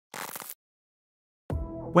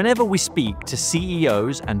Whenever we speak to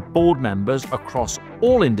CEOs and board members across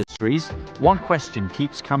all industries, one question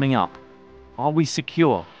keeps coming up. Are we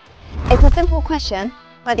secure? It's a simple question,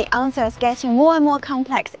 but the answer is getting more and more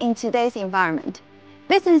complex in today's environment.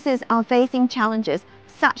 Businesses are facing challenges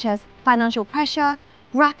such as financial pressure,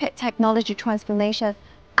 rapid technology transformation,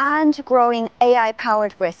 and growing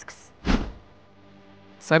AI-powered risks.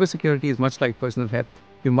 Cybersecurity is much like personal health.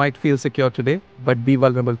 You might feel secure today, but be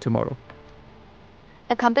vulnerable tomorrow.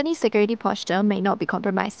 A company's security posture may not be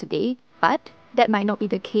compromised today, but that might not be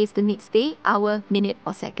the case the next day, hour, minute,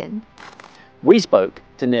 or second. We spoke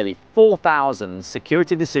to nearly 4,000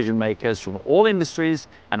 security decision makers from all industries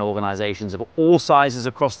and organizations of all sizes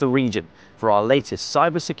across the region for our latest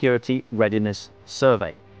Cybersecurity Readiness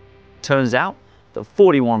survey. Turns out that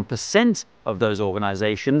 41% of those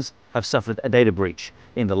organizations have suffered a data breach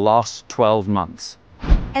in the last 12 months.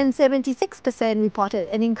 And 76% reported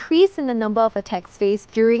an increase in the number of attacks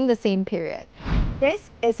faced during the same period. This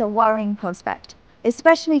is a worrying prospect,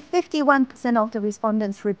 especially 51% of the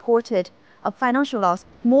respondents reported a financial loss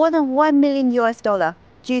more than $1 million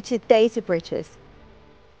due to data breaches.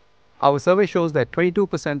 Our survey shows that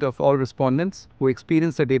 22% of all respondents who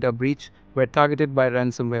experienced a data breach were targeted by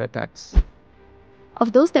ransomware attacks.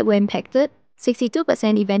 Of those that were impacted,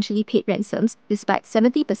 62% eventually paid ransoms, despite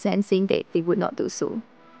 70% saying that they would not do so.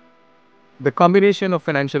 The combination of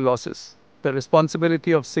financial losses, the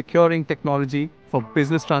responsibility of securing technology for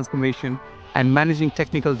business transformation, and managing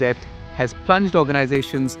technical debt has plunged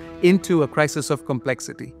organizations into a crisis of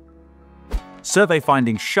complexity. Survey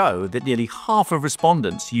findings show that nearly half of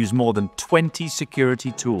respondents use more than 20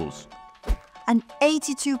 security tools. And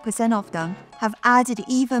 82% of them have added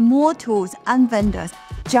even more tools and vendors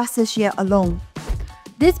just this year alone.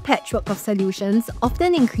 This patchwork of solutions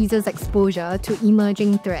often increases exposure to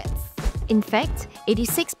emerging threats. In fact,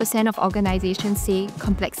 86% of organizations say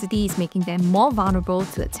complexity is making them more vulnerable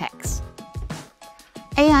to attacks.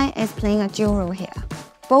 AI is playing a dual role here,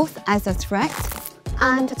 both as a threat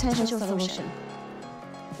and potential solution.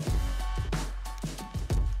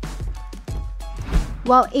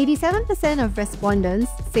 While 87% of respondents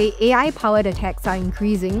say AI-powered attacks are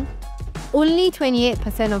increasing, only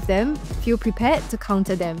 28% of them feel prepared to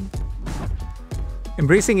counter them.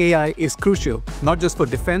 Embracing AI is crucial, not just for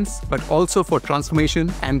defense, but also for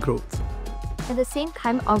transformation and growth. At the same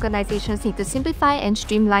time, organizations need to simplify and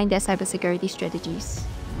streamline their cybersecurity strategies.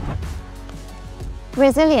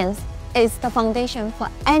 Resilience is the foundation for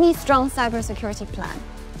any strong cybersecurity plan.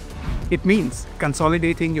 It means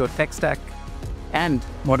consolidating your tech stack and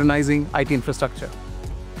modernizing IT infrastructure.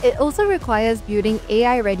 It also requires building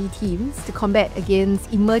AI-ready teams to combat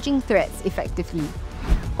against emerging threats effectively.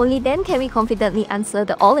 Only then can we confidently answer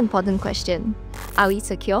the all-important question: are we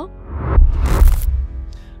secure?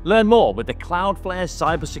 Learn more with the Cloudflare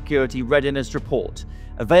Cybersecurity Readiness Report,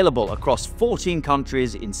 available across 14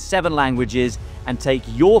 countries in 7 languages, and take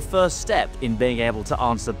your first step in being able to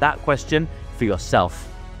answer that question for yourself.